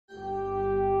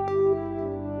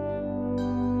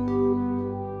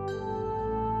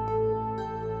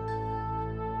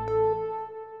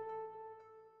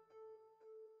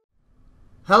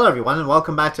Hello everyone and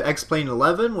welcome back to X-Plane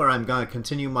 11, where I'm going to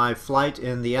continue my flight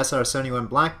in the SR-71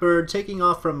 Blackbird, taking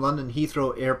off from London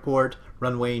Heathrow Airport,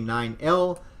 runway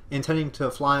 9L, intending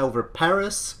to fly over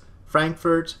Paris,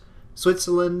 Frankfurt,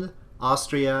 Switzerland,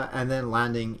 Austria, and then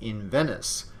landing in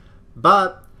Venice.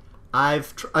 But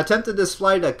I've attempted this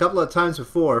flight a couple of times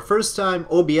before. First time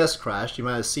OBS crashed, you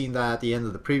might have seen that at the end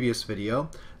of the previous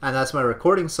video, and that's my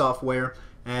recording software,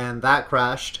 and that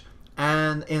crashed.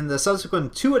 And in the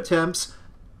subsequent two attempts,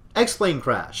 X-Plane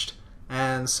crashed,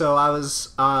 and so I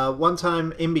was one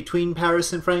time in between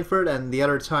Paris and Frankfurt and the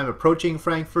other time approaching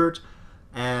Frankfurt,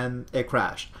 and it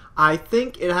crashed. I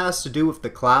think it has to do with the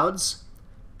clouds,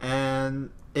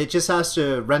 and it just has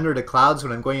to render the clouds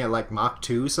when I'm going at like Mach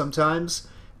 2 sometimes,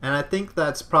 and I think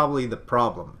that's probably the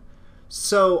problem.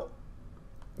 So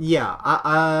yeah,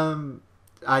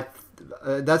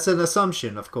 that's an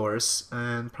assumption, of course,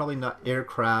 and probably not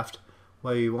aircraft.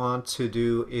 What you want to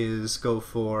do is go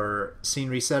for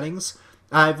scenery settings.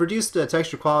 I've reduced the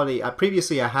texture quality.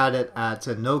 Previously I had it at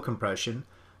no compression,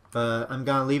 but I'm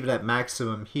going to leave it at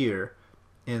maximum here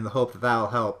in the hope that that'll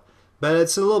help. But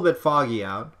it's a little bit foggy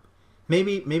out.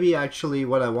 Maybe actually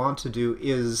what I want to do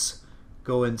is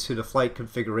go into the flight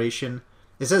configuration.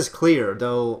 It says clear,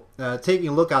 though taking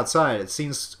a look outside it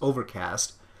seems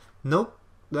overcast. Nope.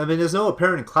 I mean, there's no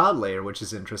apparent cloud layer, which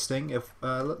is interesting. If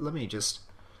let me just...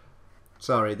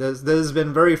 Sorry, this has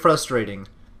been very frustrating.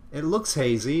 It looks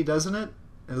hazy, doesn't it?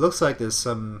 It looks like there's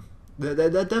some...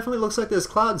 That definitely looks like there's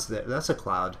clouds there. That's a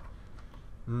cloud.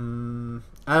 I don't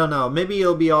know. Maybe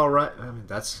it'll be alright. I mean,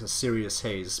 that's a serious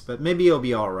haze, but maybe it'll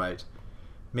be alright.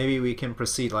 Maybe we can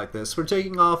proceed like this. We're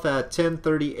taking off at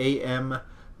 10:30 a.m.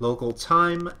 local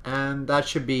time, and that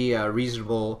should be a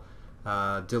reasonable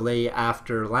delay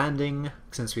after landing,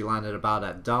 since we landed about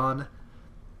at dawn.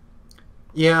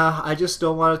 Yeah, I just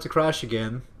don't want it to crash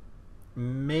again.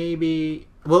 Maybe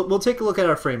we'll take a look at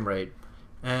our frame rate,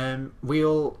 and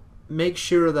we'll make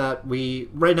sure that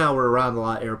right now we're around a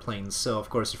lot of airplanes, so of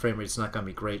course the frame rate's not going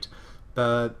to be great.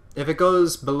 But if it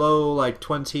goes below like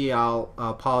 20,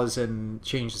 I'll pause and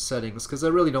change the settings, because I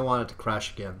really don't want it to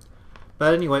crash again.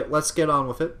 But anyway, let's get on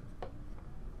with it.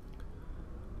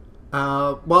 What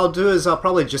I'll do is I'll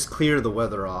probably just clear the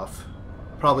weather off.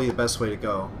 Probably the best way to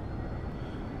go.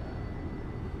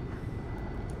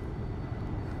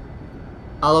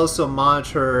 I'll also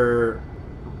monitor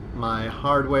my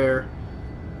hardware.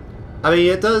 I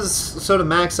mean, it does sort of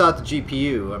max out the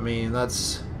GPU. I mean,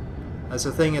 that's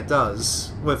the thing it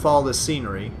does with all this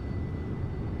scenery.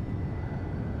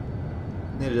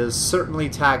 It is certainly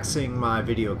taxing my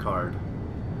video card.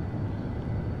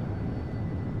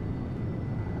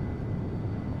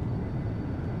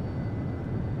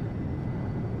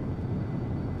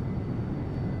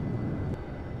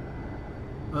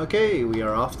 Okay, we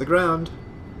are off the ground.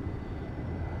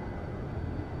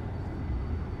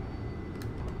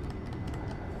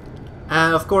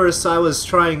 And of course, I was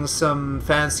trying some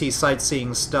fancy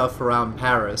sightseeing stuff around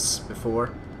Paris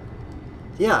before.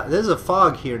 Yeah, there's a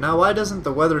fog here. Now, why doesn't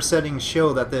the weather settings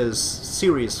show that there's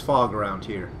serious fog around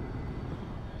here?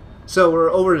 So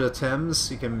we're over the Thames.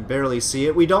 You can barely see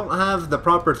it. We don't have the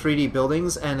proper 3D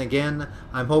buildings, and again,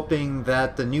 I'm hoping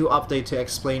that the new update to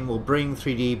X-Plane will bring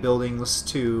 3D buildings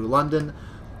to London.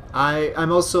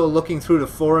 I'm also looking through the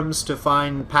forums to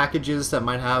find packages that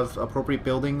might have appropriate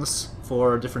buildings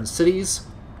for different cities.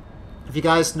 If you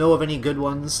guys know of any good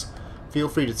ones, feel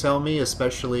free to tell me,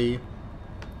 especially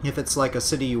if it's like a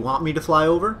city you want me to fly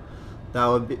over. That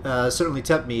would be, certainly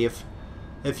tempt me.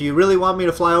 If you really want me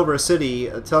to fly over a city,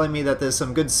 telling me that there's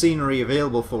some good scenery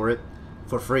available for it,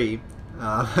 for free,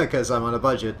 because I'm on a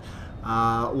budget,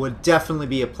 would definitely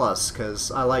be a plus, because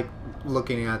I like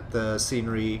looking at the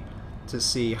scenery to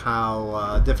see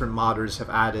how different modders have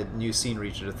added new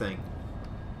scenery to the thing.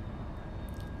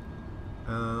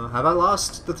 Have I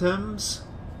lost the Thames?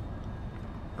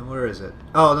 And where is it?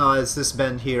 Oh no, it's this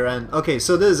bend here. And okay,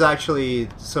 so this is actually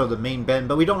sort of the main bend,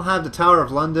 but we don't have the Tower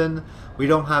of London. We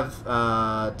don't have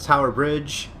Tower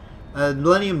Bridge.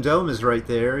 Millennium Dome is right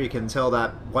there. You can tell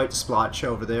that white splotch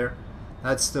over there.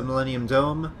 That's the Millennium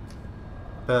Dome,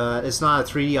 but it's not a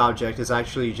 3D object. It's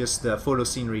actually just the photo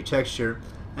scenery texture.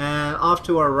 And off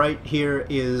to our right here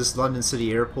is London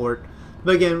City Airport.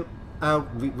 But again,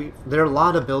 there are a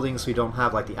lot of buildings we don't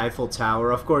have, like the Eiffel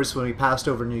Tower. Of course, when we passed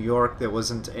over New York, there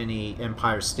wasn't any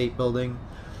Empire State Building.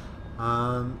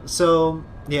 So,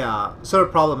 yeah, sort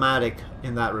of problematic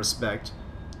in that respect,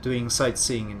 doing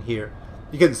sightseeing in here.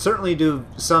 You can certainly do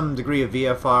some degree of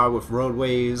VFR with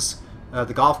roadways.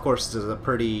 The golf courses are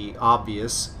pretty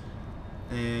obvious,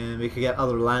 and we could get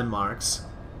other landmarks.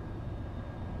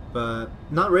 But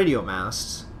not radio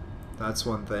masts. That's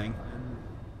one thing.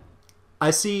 I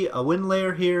see a wind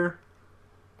layer here.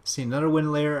 See another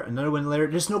wind layer, another wind layer.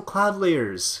 There's no cloud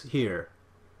layers here.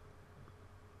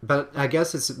 But I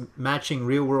guess it's matching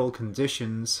real world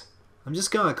conditions. I'm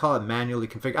just gonna call it manually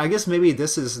configured. I guess maybe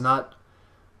this is not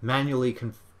manually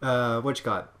what you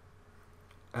got?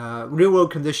 Real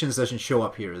world conditions doesn't show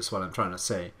up here is what I'm trying to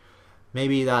say.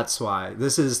 Maybe that's why.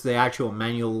 This is the actual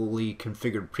manually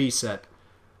configured preset.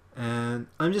 And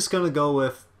I'm just gonna go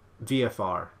with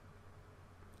VFR.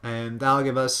 And that'll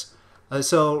give us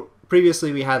so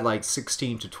previously we had like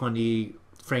 16 to 20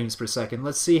 frames per second.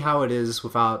 Let's see how it is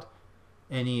without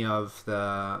any of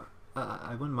the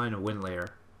I wouldn't mind a wind layer.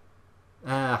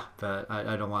 But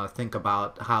I don't want to think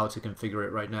about how to configure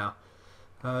it right now.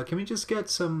 Can we just get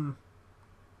some...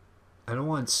 I don't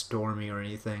want stormy or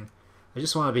anything. I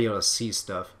just want to be able to see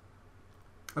stuff.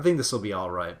 I think this will be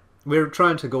alright. We're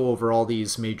trying to go over all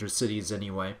these major cities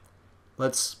anyway.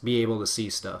 Let's be able to see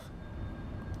stuff.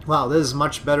 Wow, this is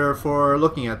much better for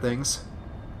looking at things.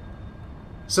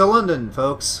 So London,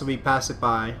 folks, we pass it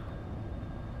by.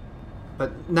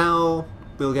 But now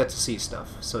we'll get to see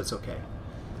stuff, so it's okay.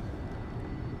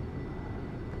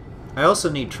 I also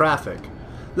need traffic.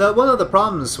 One of the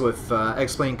problems with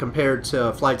X-Plane compared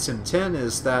to Flight Sim 10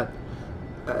 is that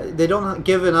they don't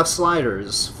give enough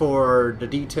sliders for the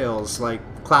details like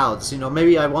clouds. You know,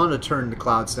 maybe I want to turn the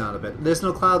clouds down a bit. There's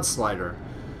no cloud slider.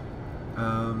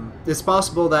 It's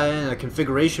possible that in a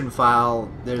configuration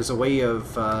file there's a way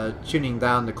of tuning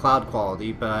down the cloud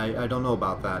quality, but I don't know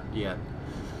about that yet.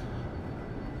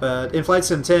 But in Flight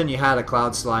Sim 10 you had a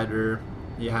cloud slider,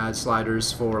 you had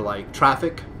sliders for like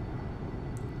traffic.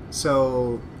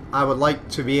 So I would like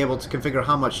to be able to configure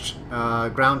how much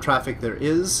ground traffic there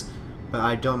is, but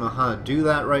I don't know how to do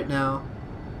that right now.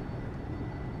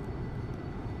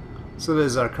 So this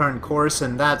is our current course,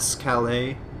 and that's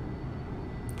Calais.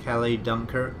 Calais,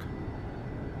 Dunkirk.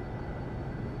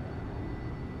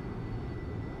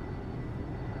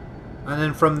 And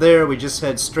then from there we just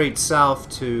head straight south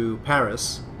to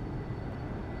Paris.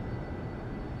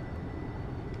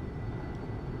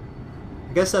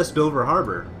 I guess that's Dover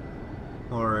Harbor,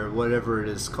 or whatever it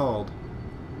is called.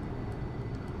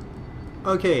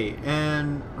 Okay,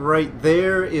 and right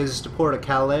there is the port of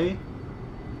Calais.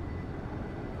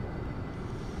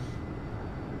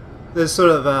 There's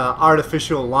sort of an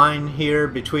artificial line here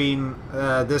between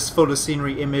this photo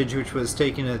scenery image, which was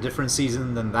taken in a different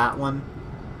season than that one.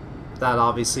 That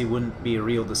obviously wouldn't be a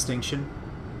real distinction.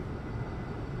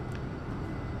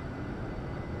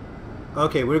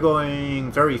 Okay, we're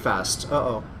going very fast.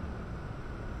 Uh-oh.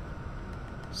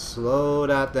 Slow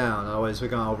that down, otherwise we're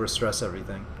gonna overstress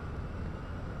everything.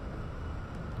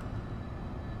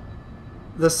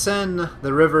 The Seine,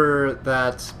 the river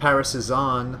that Paris is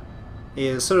on,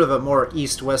 is sort of a more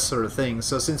east-west sort of thing.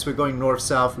 So since we're going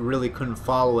north-south, we really couldn't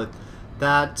follow it.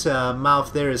 That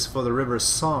mouth there is for the river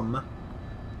Somme.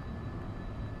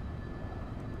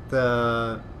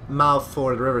 The mouth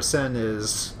for the river Seine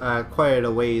is quite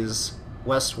a ways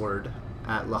westward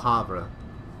at Le Havre.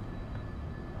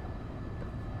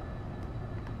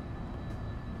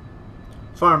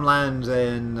 Farmland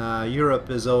in Europe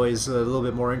is always a little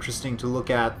bit more interesting to look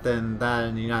at than that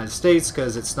in the United States,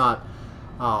 because it's not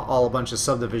all a bunch of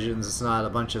subdivisions, it's not a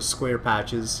bunch of square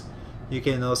patches. You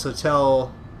can also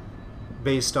tell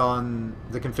based on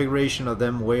the configuration of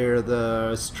them where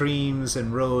the streams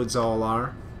and roads all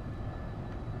are.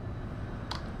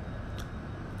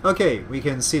 Okay, we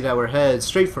can see that we're headed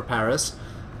straight for Paris,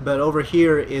 but over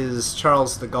here is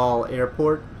Charles de Gaulle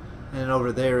Airport, and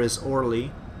over there is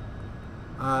Orly.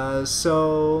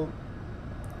 So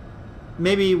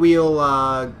maybe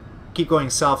we'll keep going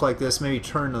south like this, maybe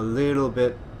turn a little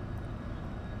bit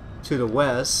to the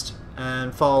west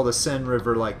and follow the Seine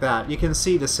River like that. You can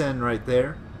see the Seine right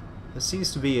there. There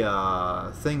seems to be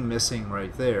a thing missing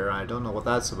right there. I don't know what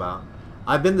that's about.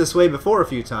 I've been this way before a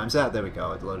few times. Ah, there we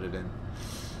go, it loaded in.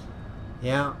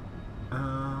 Yeah,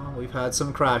 we've had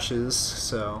some crashes,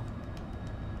 so...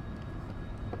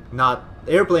 Not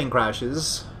airplane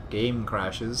crashes, game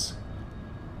crashes.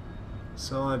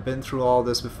 So I've been through all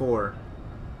this before.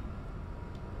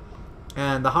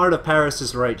 And the heart of Paris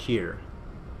is right here.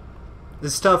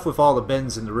 It's tough with all the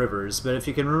bends in the rivers, but if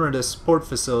you can remember this port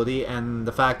facility and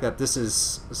the fact that this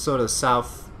is sort of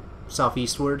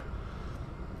southeastward,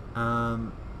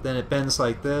 then it bends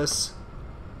like this,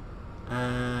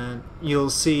 and you'll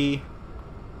see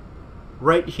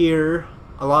right here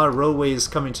a lot of roadways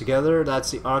coming together.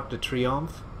 That's the Arc de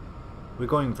Triomphe. We're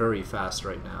going very fast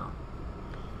right now.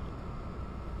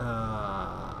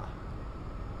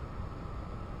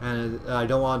 And I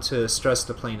don't want to stress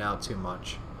the plane out too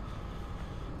much.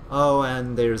 Oh,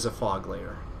 and there's a fog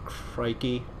layer.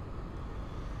 Crikey.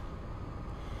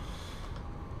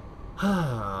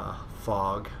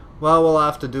 Fog. Well, we'll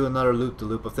have to do another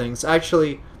loop-de-loop of things.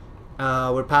 Actually,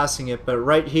 we're passing it, but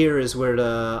right here is where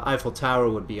the Eiffel Tower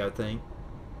would be, I think.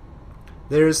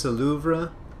 There's the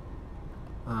Louvre.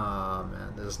 Ah,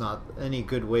 man, there's not any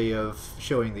good way of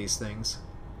showing these things.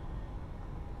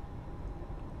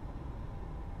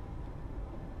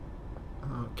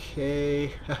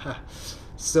 Okay.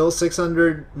 Still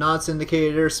 600 knots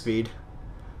indicated airspeed.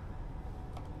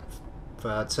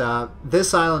 But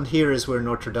this island here is where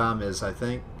Notre Dame is, I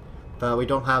think. But we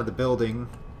don't have the building.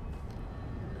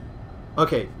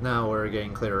 Okay, now we're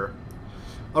getting clearer.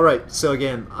 Alright, so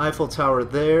again, Eiffel Tower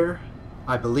there,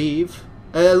 I believe.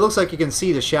 It looks like you can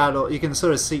see the shadow. You can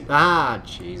sort of see... Ah,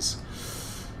 jeez.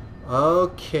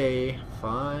 Okay,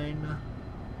 fine.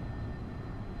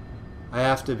 I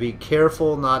have to be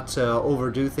careful not to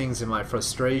overdo things in my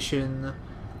frustration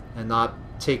and not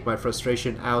take my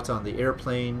frustration out on the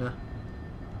airplane.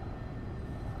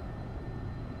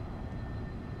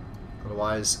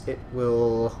 Otherwise, it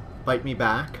will bite me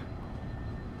back.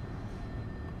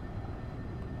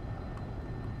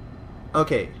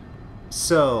 Okay,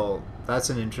 so that's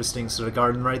an interesting sort of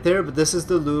garden right there, but this is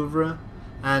the Louvre.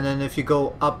 And then if you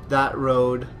go up that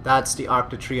road, that's the Arc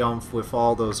de Triomphe with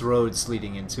all those roads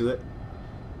leading into it.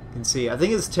 You can see, I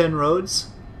think it's 10 roads.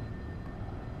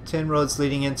 10 roads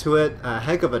leading into it. A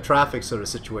heck of a traffic sort of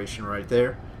situation right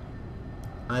there.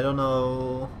 I don't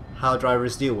know how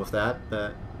drivers deal with that,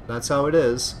 but that's how it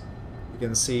is. You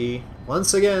can see,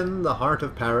 once again, the heart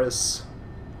of Paris.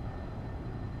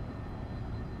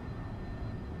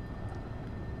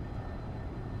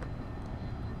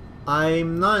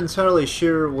 I'm not entirely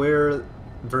sure where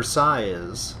Versailles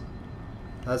is.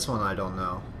 That's one I don't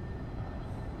know.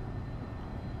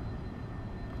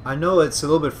 I know it's a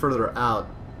little bit further out.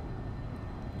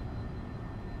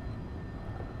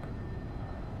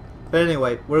 But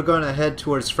anyway, we're going to head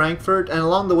towards Frankfurt, and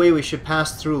along the way we should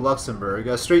pass through Luxembourg.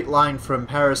 A straight line from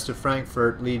Paris to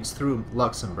Frankfurt leads through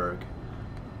Luxembourg.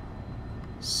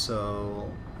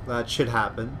 So that should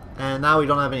happen. And now we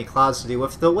don't have any clouds to deal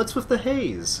with. Though, what's with the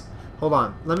haze? Hold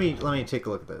on, let me take a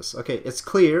look at this. Okay, it's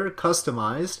clear,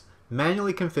 customized,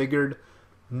 manually configured,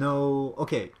 no...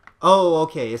 Okay. Oh,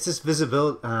 okay, it's just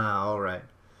visibility... Ah, alright.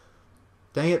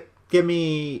 Dang it, give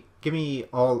me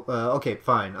all... okay,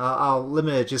 fine, I'll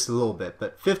limit it just a little bit,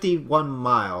 but 51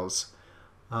 miles.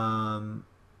 Fine.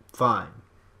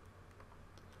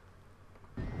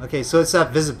 Okay, so it's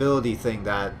that visibility thing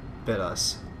that bit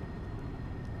us.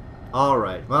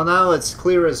 Alright, well now it's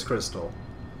clear as crystal.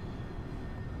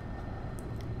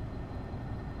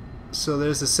 So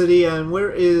there's the city, and where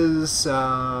is...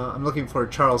 I'm looking for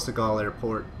Charles de Gaulle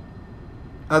Airport.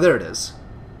 Oh, there it is.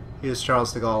 Here's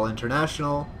Charles de Gaulle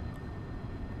International.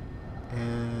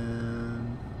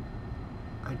 And...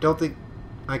 I don't think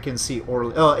I can see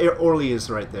Orly. Oh, Orly is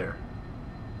right there.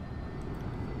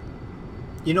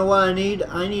 You know what I need?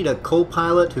 I need a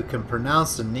co-pilot who can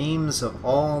pronounce the names of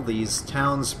all these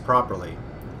towns properly.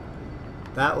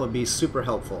 That would be super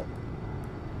helpful.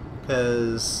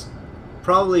 Because...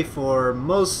 probably for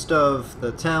most of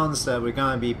the towns that we're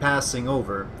going to be passing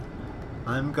over,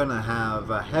 I'm going to have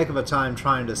a heck of a time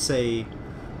trying to say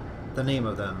the name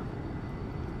of them.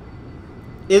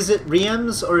 Is it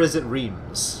Reims or is it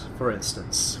Reims, for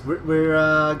instance?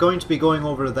 We're going to be going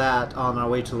over that on our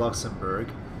way to Luxembourg.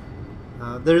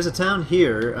 There's a town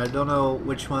here, I don't know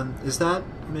which one. Is that?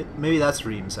 Maybe that's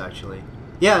Reims, actually.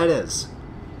 Yeah, it is.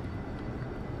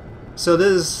 So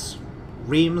this is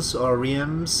Reims or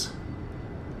Reims.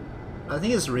 I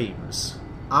think it's Reims.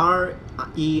 R-E-I-M-S.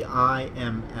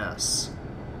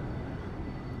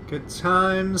 Good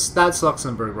times. That's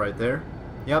Luxembourg right there.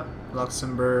 Yep,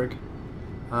 Luxembourg.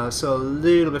 So a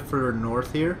little bit further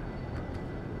north here.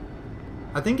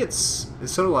 I think it's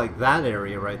sort of like that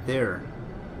area right there.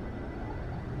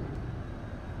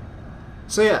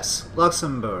 So yes,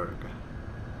 Luxembourg.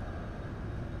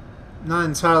 Not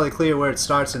entirely clear where it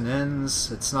starts and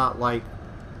ends. It's not like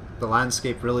the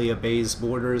landscape really obeys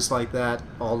borders like that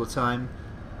all the time.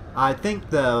 I think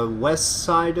the west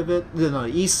side of it, no, the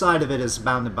east side of it is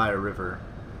bounded by a river.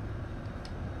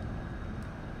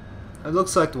 It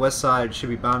looks like the west side should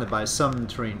be bounded by some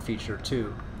terrain feature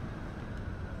too.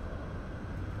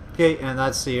 Okay, and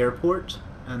that's the airport,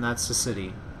 and that's the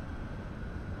city.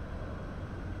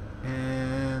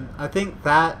 And I think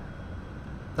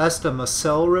that's the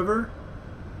Moselle River,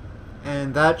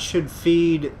 and that should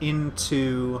feed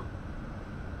into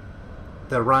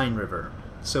the Rhine River.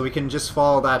 So we can just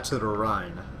follow that to the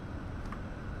Rhine.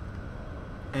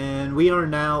 And we are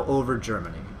now over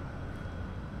Germany.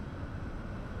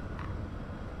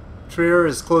 Trier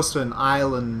is close to an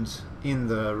island in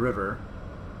the river.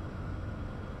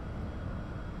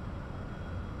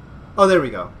 Oh, there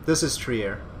we go. This is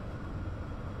Trier.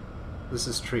 This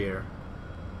is Trier,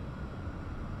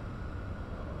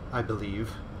 I believe.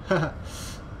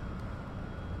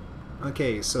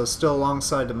 Okay, so still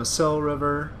alongside the Moselle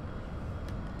River.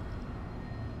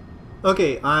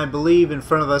 Okay, I believe in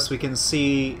front of us we can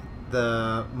see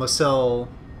the Moselle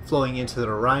flowing into the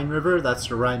Rhine River. That's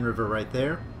the Rhine River right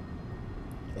there.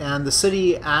 And the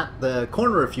city at the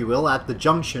corner, if you will, at the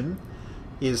junction,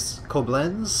 is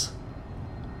Koblenz.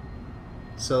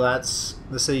 So that's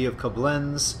the city of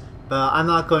Koblenz. But I'm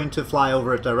not going to fly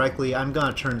over it directly. I'm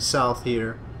going to turn south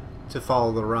here to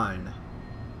follow the Rhine.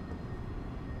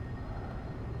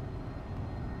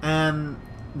 And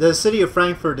the city of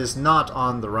Frankfurt is not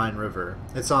on the Rhine River.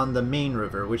 It's on the Main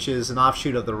River, which is an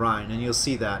offshoot of the Rhine, and you'll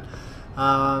see that.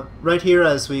 Right here,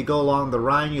 as we go along the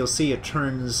Rhine, you'll see it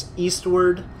turns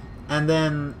eastward, and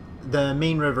then the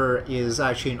Main River is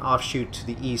actually an offshoot to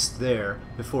the east there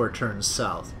before it turns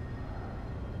south.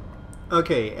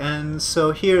 Okay, and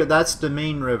so here, that's the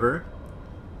Main River,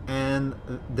 and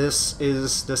this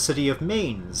is the city of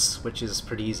Mainz, which is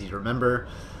pretty easy to remember.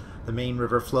 The Main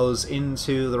River flows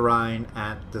into the Rhine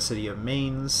at the city of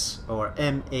Mainz, or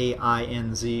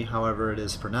M-A-I-N-Z, however it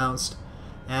is pronounced.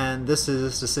 And this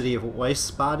is the city of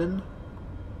Wiesbaden.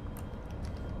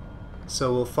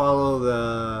 So we'll follow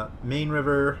the Main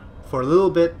River for a little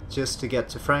bit just to get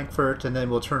to Frankfurt, and then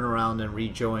we'll turn around and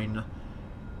rejoin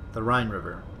the Rhine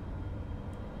River.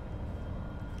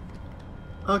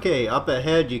 Okay, up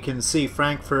ahead you can see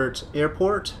Frankfurt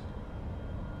Airport.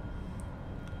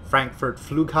 Frankfurt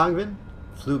Flughafen,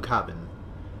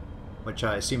 which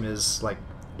I assume is like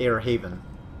air haven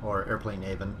or airplane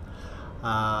haven.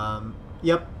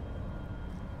 Yep.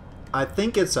 I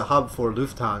think it's a hub for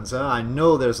Lufthansa. I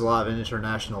know there's a lot of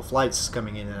international flights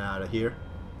coming in and out of here.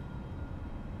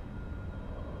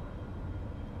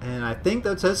 And I think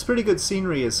that's pretty good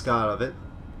scenery it's got of it.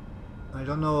 I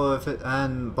don't know if it,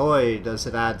 and boy does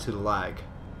it add to the lag.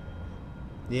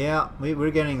 Yeah,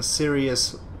 we're getting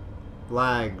serious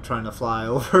lag trying to fly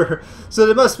over. So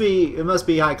it must be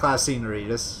high class scenery.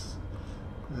 This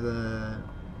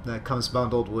that comes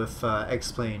bundled with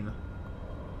X-Plane.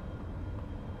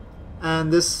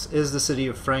 And this is the city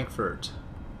of Frankfurt.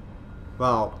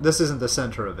 Well, this isn't the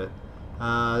center of it.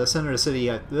 The center of the city.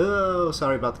 Oh,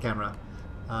 sorry about the camera.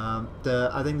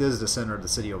 I think this is the center of the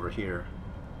city over here.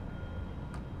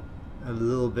 A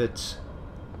little bit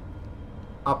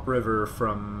upriver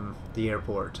from the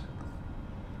airport.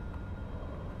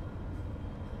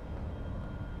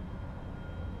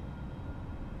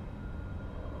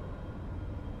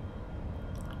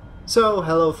 So,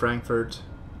 hello Frankfurt.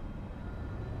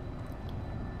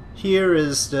 Here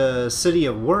is the city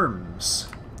of Worms.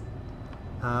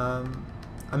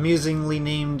 Amusingly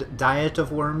named Diet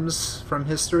of Worms from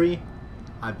history.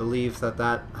 I believe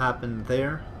that happened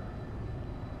there.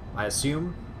 I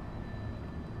assume.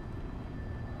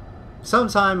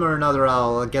 Sometime or another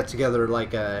I'll get together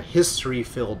like a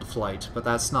history-filled flight, but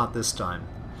that's not this time.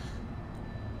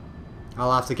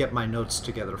 I'll have to get my notes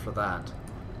together for that.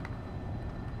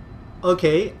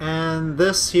 Okay, and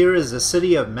this here is the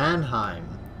city of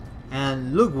Mannheim.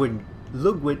 And Ludwig,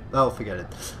 oh forget it.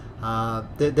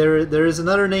 There is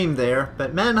another name there,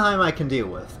 but Mannheim I can deal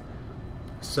with.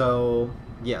 So,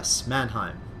 yes,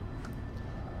 Mannheim.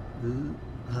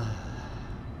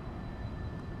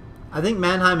 I think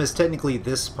Mannheim is technically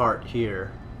this part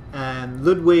here. And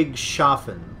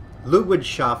Ludwigshafen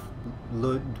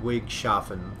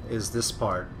is this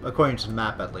part, according to the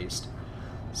map at least.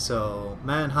 So,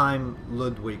 Mannheim,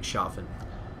 Ludwigshafen.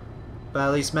 But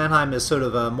at least Mannheim is sort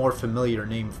of a more familiar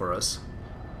name for us,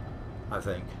 I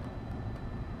think.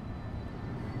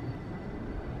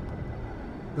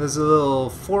 There's a little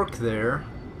fork there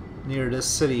near this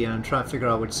city, and I'm trying to figure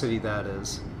out which city that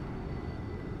is.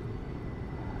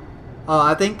 Oh,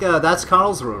 I think that's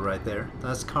Karlsruhe right there.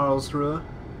 That's Karlsruhe.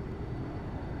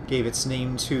 Gave its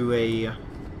name to a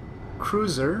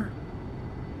cruiser.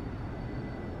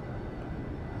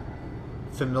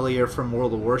 Familiar from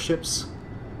World of Warships.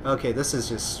 Okay, this is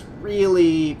just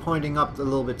really pointing up a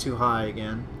little bit too high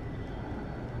again.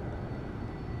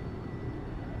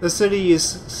 The city you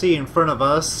see in front of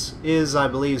us is, I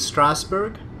believe,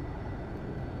 Strasbourg.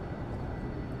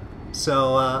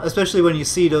 So, especially when you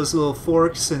see those little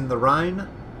forks in the Rhine,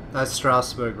 that's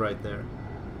Strasbourg right there.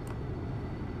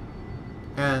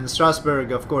 And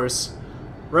Strasbourg, of course,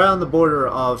 right on the border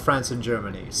of France and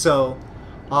Germany. So,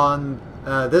 on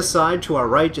this side to our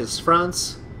right is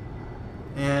France,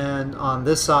 and on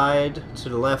this side to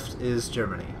the left is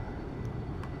Germany.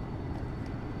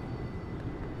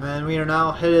 And we are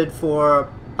now headed for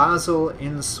Basel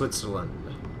in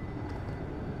Switzerland,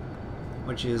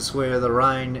 which is where the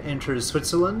Rhine enters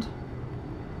Switzerland.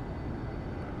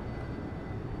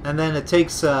 And then it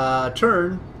takes a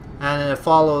turn and it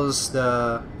follows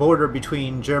the border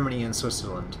between Germany and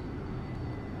Switzerland.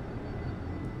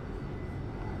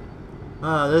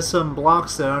 There's some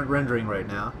blocks that aren't rendering right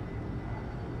now.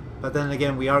 But then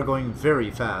again, we are going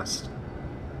very fast.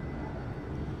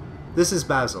 This is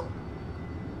Basel.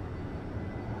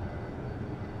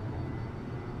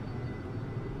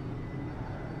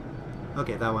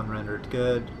 Okay, that one rendered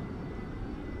good.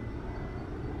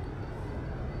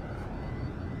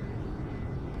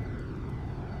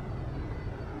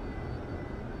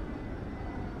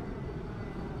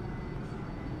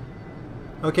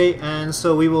 Okay, and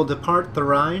so we will depart the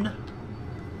Rhine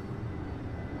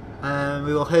and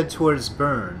we will head towards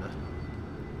Bern.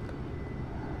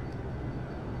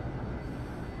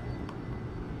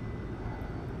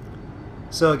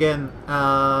 So again,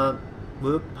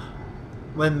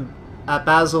 when at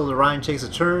Basel the Rhine takes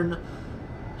a turn,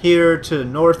 here to the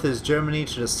north is Germany,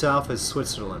 to the south is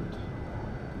Switzerland.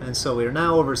 And so we are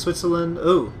now over Switzerland.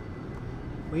 Ooh,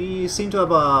 we seem to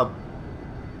have a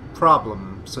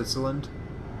problem, Switzerland.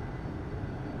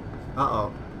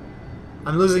 Uh-oh.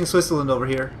 I'm losing Switzerland over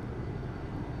here.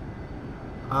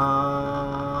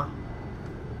 How's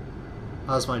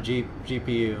my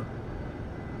GPU?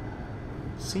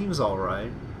 Seems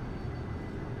alright.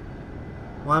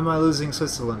 Why am I losing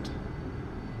Switzerland?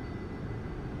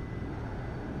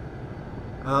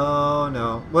 Oh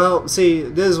no. Well, see,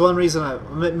 this is one reason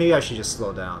maybe I should just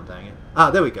slow down, dang it. Ah,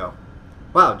 there we go.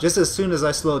 Wow, just as soon as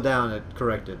I slowed down, it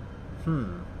corrected.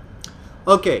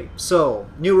 Okay, so,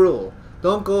 new rule.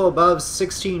 Don't go above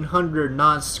 1600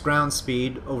 knots ground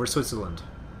speed over Switzerland.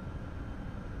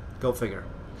 Go figure.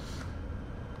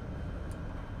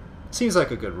 Seems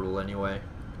like a good rule anyway.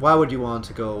 Why would you want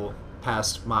to go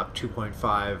past Mach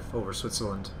 2.5 over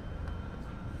Switzerland?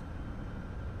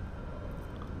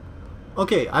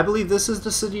 Okay, I believe this is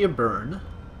the city of Bern.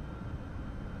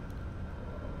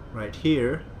 Right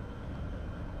here.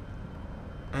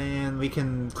 And we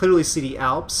can clearly see the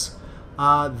Alps.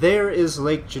 There is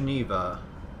Lake Geneva.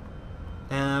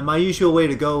 And my usual way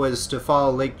to go is to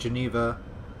follow Lake Geneva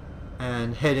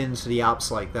and head into the Alps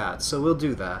like that. So we'll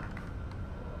do that.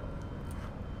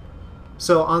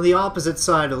 So on the opposite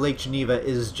side of Lake Geneva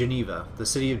is Geneva. The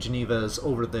city of Geneva is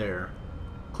over there,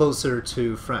 closer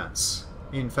to France.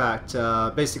 In fact,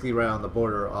 basically right on the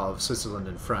border of Switzerland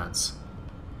and France.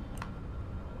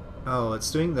 Oh,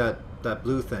 it's doing that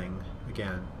blue thing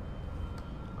again.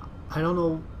 I don't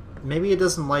know. Maybe it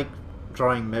doesn't like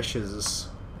drawing meshes.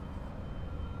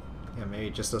 Yeah, maybe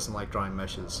it just doesn't like drawing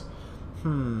meshes.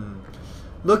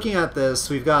 Looking at this,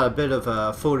 we've got a bit of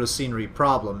a photo scenery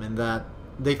problem in that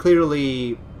they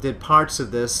clearly did parts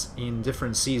of this in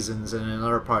different seasons and in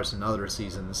other parts in other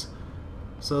seasons.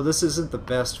 So this isn't the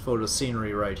best photo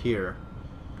scenery right here.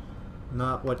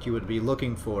 Not what you would be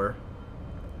looking for.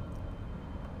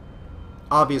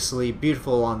 Obviously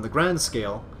beautiful on the grand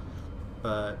scale,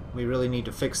 but we really need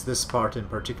to fix this part in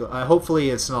particular.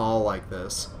 Hopefully it's not all like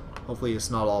this. Hopefully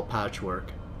it's not all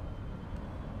patchwork.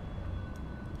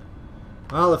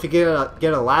 Well, if you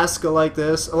get Alaska like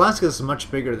this, Alaska is much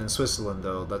bigger than Switzerland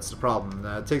though, that's the problem.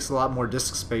 It takes a lot more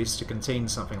disk space to contain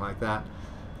something like that.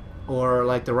 Or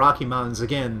like the Rocky Mountains,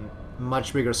 again,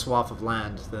 much bigger swath of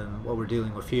land than what we're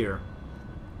dealing with here.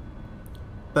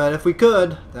 But if we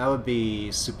could, that would be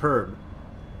superb.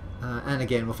 And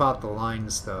again, without the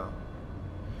lines though.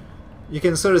 You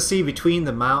can sort of see between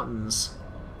the mountains,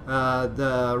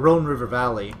 the Rhone River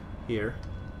Valley here.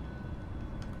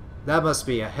 That must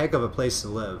be a heck of a place to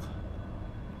live.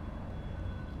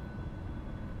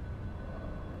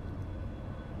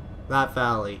 That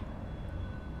valley.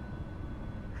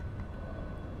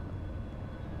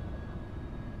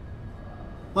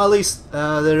 Well, at least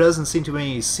there doesn't seem to be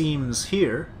any seams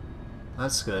here.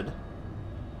 That's good.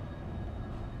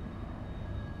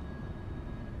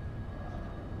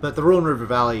 But the Rhone River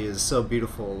Valley is so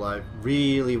beautiful, I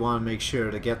really want to make sure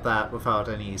to get that without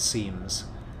any seams.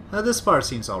 This part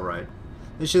seems alright.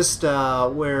 It's just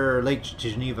where Lake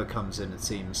Geneva comes in, it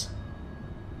seems.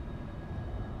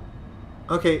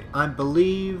 Okay, I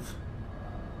believe...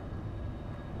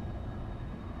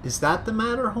 Is that the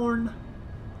Matterhorn?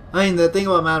 I mean, the thing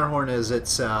about Matterhorn is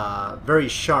it's a very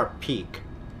sharp peak.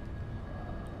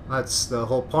 That's the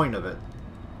whole point of it.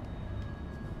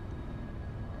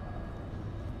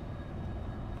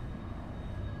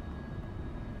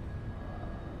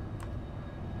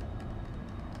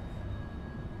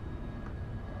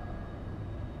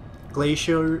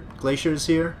 Glaciers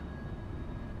here,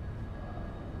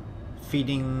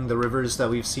 feeding the rivers that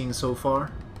we've seen so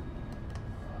far.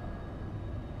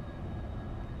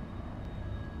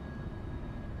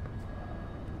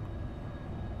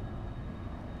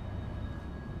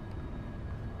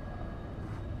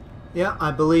 Yeah,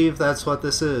 I believe that's what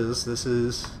this is. This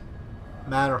is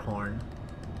Matterhorn.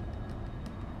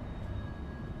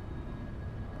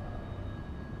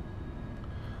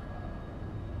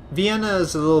 Vienna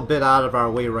is a little bit out of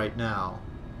our way right now.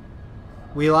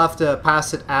 We'll have to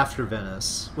pass it after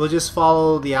Venice. We'll just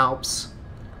follow the Alps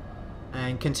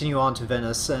and continue on to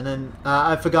Venice. And then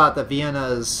I forgot that Vienna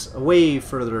is way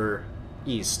further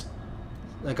east.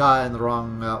 I got it in the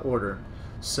wrong order.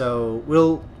 So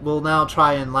we'll now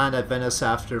try and land at Venice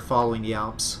after following the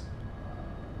Alps.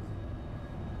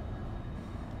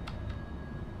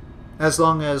 As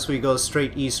long as we go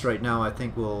straight east right now, I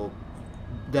think we'll...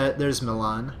 there's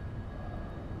Milan.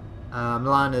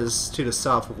 Milan is to the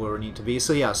south of where we need to be.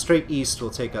 So yeah, straight east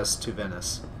will take us to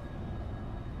Venice.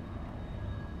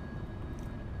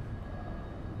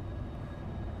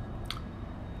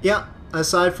 Yeah,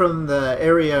 aside from the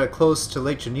area close to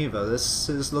Lake Geneva, this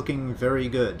is looking very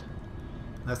good.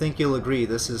 I think you'll agree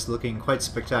this is looking quite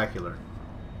spectacular.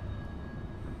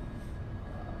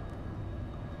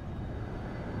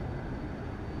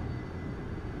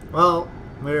 Well,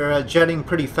 we're jetting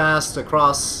pretty fast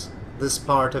across this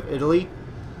part of Italy.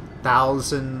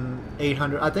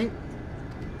 1,800, I think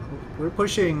we're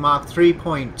pushing Mach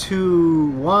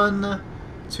 3.21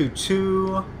 to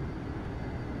 2.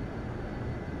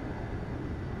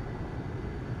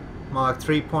 Mach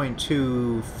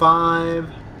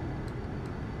 3.25.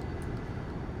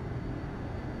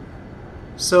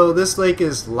 So this lake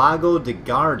is Lago di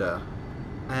Garda.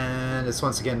 And it's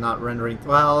once again not rendering...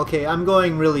 Well, okay, I'm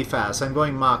going really fast. I'm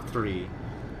going Mach 3.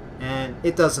 And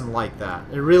it doesn't like that.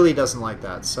 It really doesn't like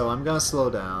that. So I'm going to slow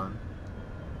down.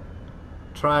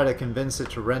 Try to convince it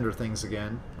to render things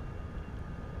again.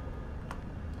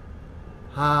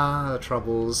 Ah, the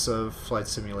troubles of flight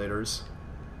simulators.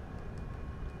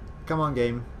 Come on,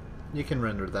 game. You can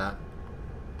render that.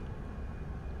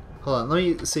 Hold on, let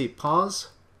me see. Pause?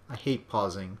 I hate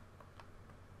pausing.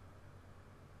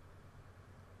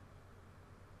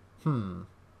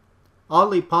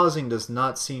 Oddly, pausing does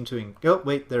not seem to... Oh,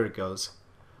 wait, there it goes.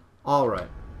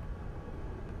 Alright.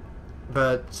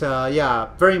 But, yeah,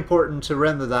 very important to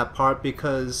render that part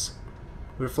because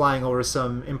we're flying over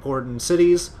some important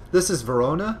cities. This is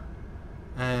Verona.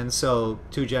 And so,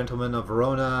 Two Gentlemen of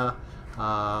Verona,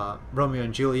 Romeo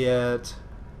and Juliet,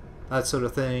 that sort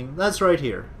of thing. That's right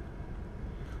here.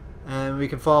 And we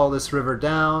can follow this river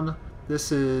down.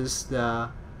 This is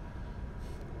the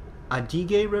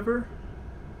Adige River.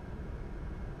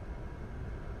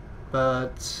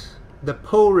 But the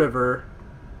Po River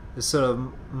is sort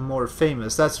of more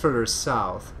famous. That's further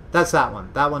south. That's that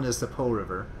one. That one is the Po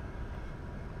River.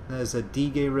 There's a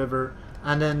Adige River.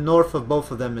 And then north of both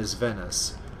of them is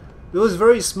Venice. It was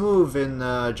very smooth in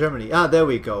Germany. Ah, there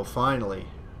we go, finally.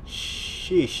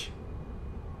 Sheesh.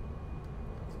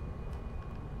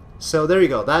 So there you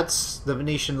go. That's the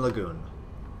Venetian Lagoon.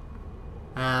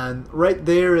 And right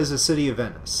there is the city of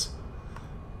Venice.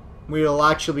 We'll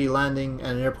actually be landing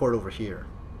at an airport over here.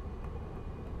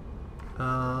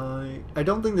 I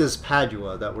don't think this is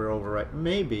Padua that we're over right.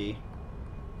 Maybe.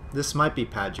 This might be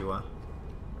Padua.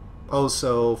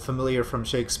 Also familiar from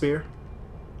Shakespeare.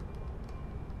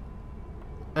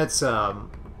 It's a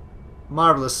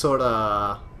marvelous sort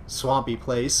of swampy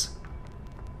place.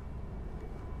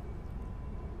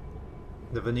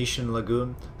 The Venetian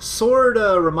Lagoon. Sort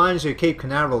of reminds you of Cape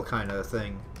Canaveral kind of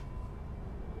thing.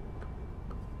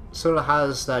 Sort of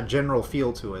has that general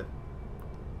feel to it.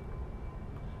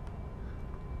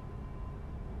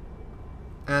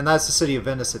 And that's the city of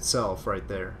Venice itself right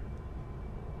there.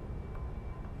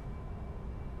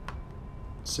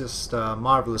 It's just a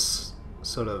marvelous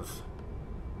sort of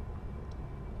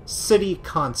city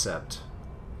concept.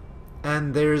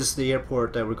 And there's the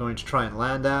airport that we're going to try and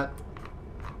land at.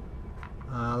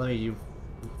 Let me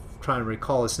try and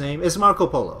recall its name. It's Marco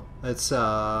Polo. It's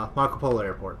Marco Polo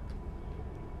Airport.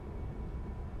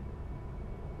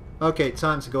 Okay,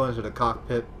 time to go into the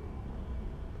cockpit.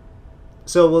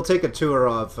 So we'll take a tour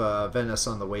of Venice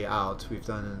on the way out. We've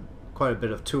done quite a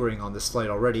bit of touring on this flight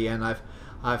already, and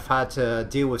I've had to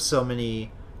deal with so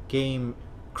many game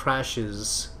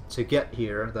crashes to get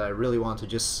here that I really want to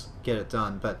just get it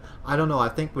done. But I don't know, I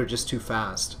think we're just too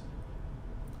fast.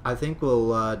 I think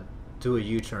we'll do a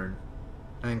U-turn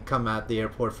and come at the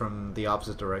airport from the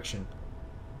opposite direction.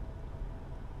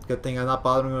 Good thing I'm not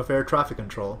bothering with air traffic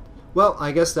control. Well,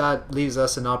 I guess that leaves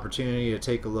us an opportunity to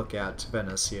take a look at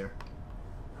Venice here.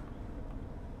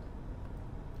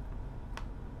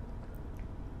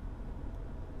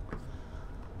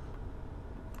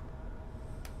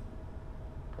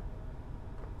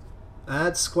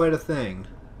 That's quite a thing.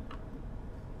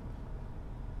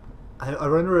 I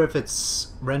wonder if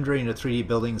it's rendering the 3D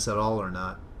buildings at all or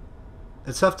not.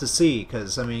 It's tough to see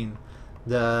because, I mean,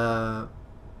 the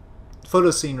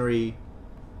photo scenery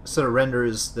sort of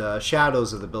renders the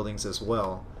shadows of the buildings as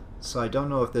well. So I don't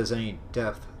know if there's any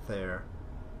depth there.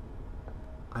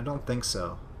 I don't think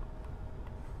so.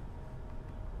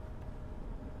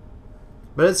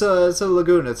 But it's a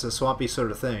lagoon. It's a swampy sort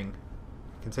of thing.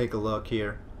 You can take a look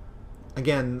here.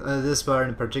 Again, this part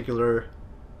in particular,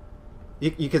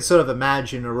 you could sort of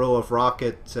imagine a row of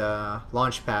rocket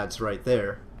launch pads right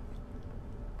there.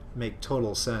 Make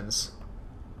total sense.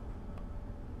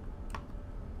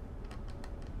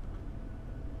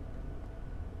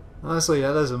 Honestly,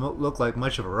 that doesn't look like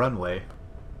much of a runway.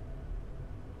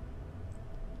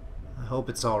 I hope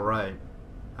it's alright.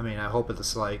 I mean, I hope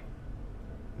it's like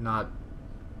not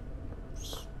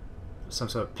some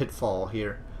sort of pitfall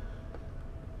here.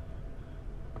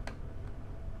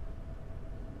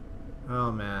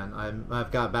 Oh man,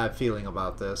 I've got a bad feeling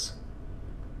about this.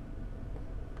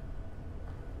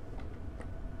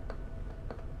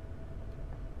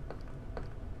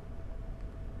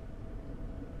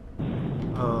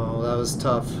 Oh, that was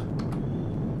tough.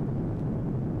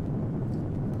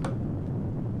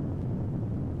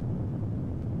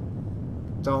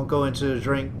 Don't go into the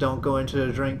drink, don't go into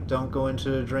the drink, don't go into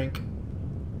the drink.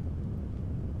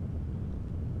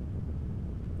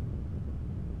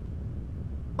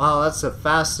 Wow, that's the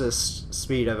fastest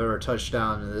speed I've ever touched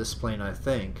down in this plane, I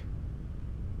think.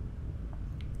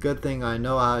 Good thing I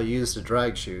know how to use the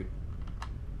drag chute.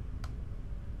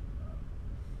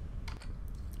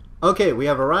 Okay, we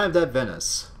have arrived at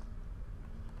Venice.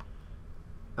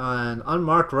 An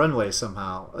unmarked runway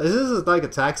somehow. Is this like a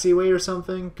taxiway or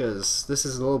something? Because this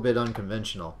is a little bit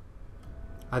unconventional.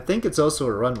 I think it's also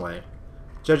a runway,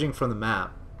 judging from the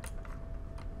map.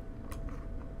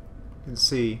 You can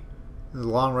see there's a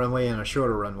long runway and a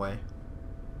shorter runway.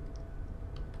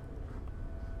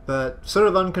 But sort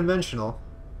of unconventional.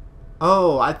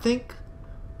 Oh, I think,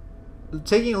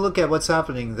 taking a look at what's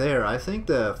happening there, I think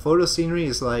the photo scenery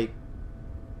is like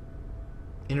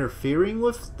interfering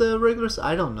with the regulars.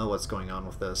 I don't know what's going on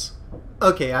with this.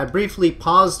 Okay, I briefly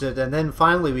paused it and then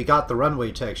finally we got the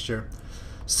runway texture.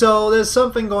 So there's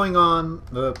something going on.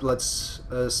 Let's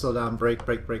slow down, brake.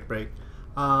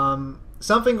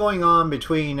 Something going on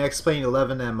between X-Plane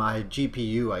 11 and my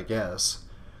GPU, I guess.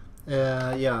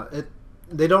 Yeah,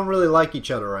 they don't really like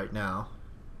each other right now.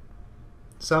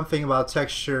 Something about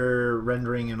texture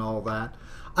rendering and all that.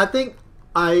 I think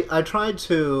I tried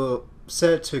to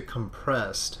set it to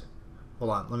compressed.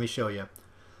 Hold on, let me show you.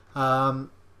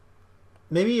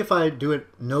 Maybe if I do it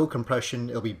no compression,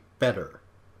 it'll be better.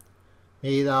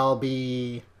 Maybe that'll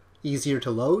be easier to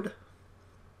load.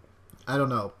 I don't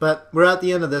know, but we're at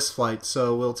the end of this flight,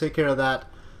 so we'll take care of that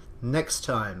next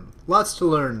time. Lots to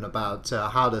learn about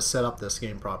how to set up this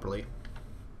game properly.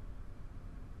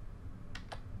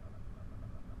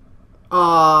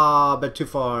 Ah, but too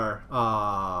far.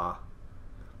 Ah.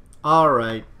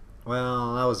 Alright.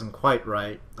 Well, that wasn't quite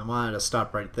right. I wanted to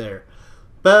stop right there.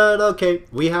 But okay,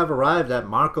 we have arrived at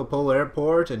Marco Polo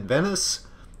Airport in Venice,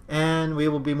 and we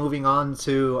will be moving on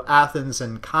to Athens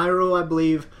and Cairo, I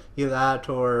believe. Either that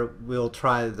or we'll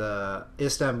try the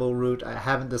Istanbul route. I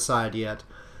haven't decided yet,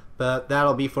 but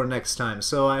that'll be for next time.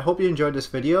 So I hope you enjoyed this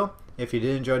video. If you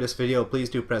did enjoy this video, please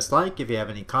do press like. If you have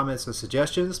any comments or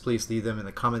suggestions, please leave them in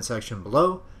the comment section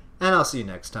below, and I'll see you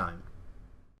next time.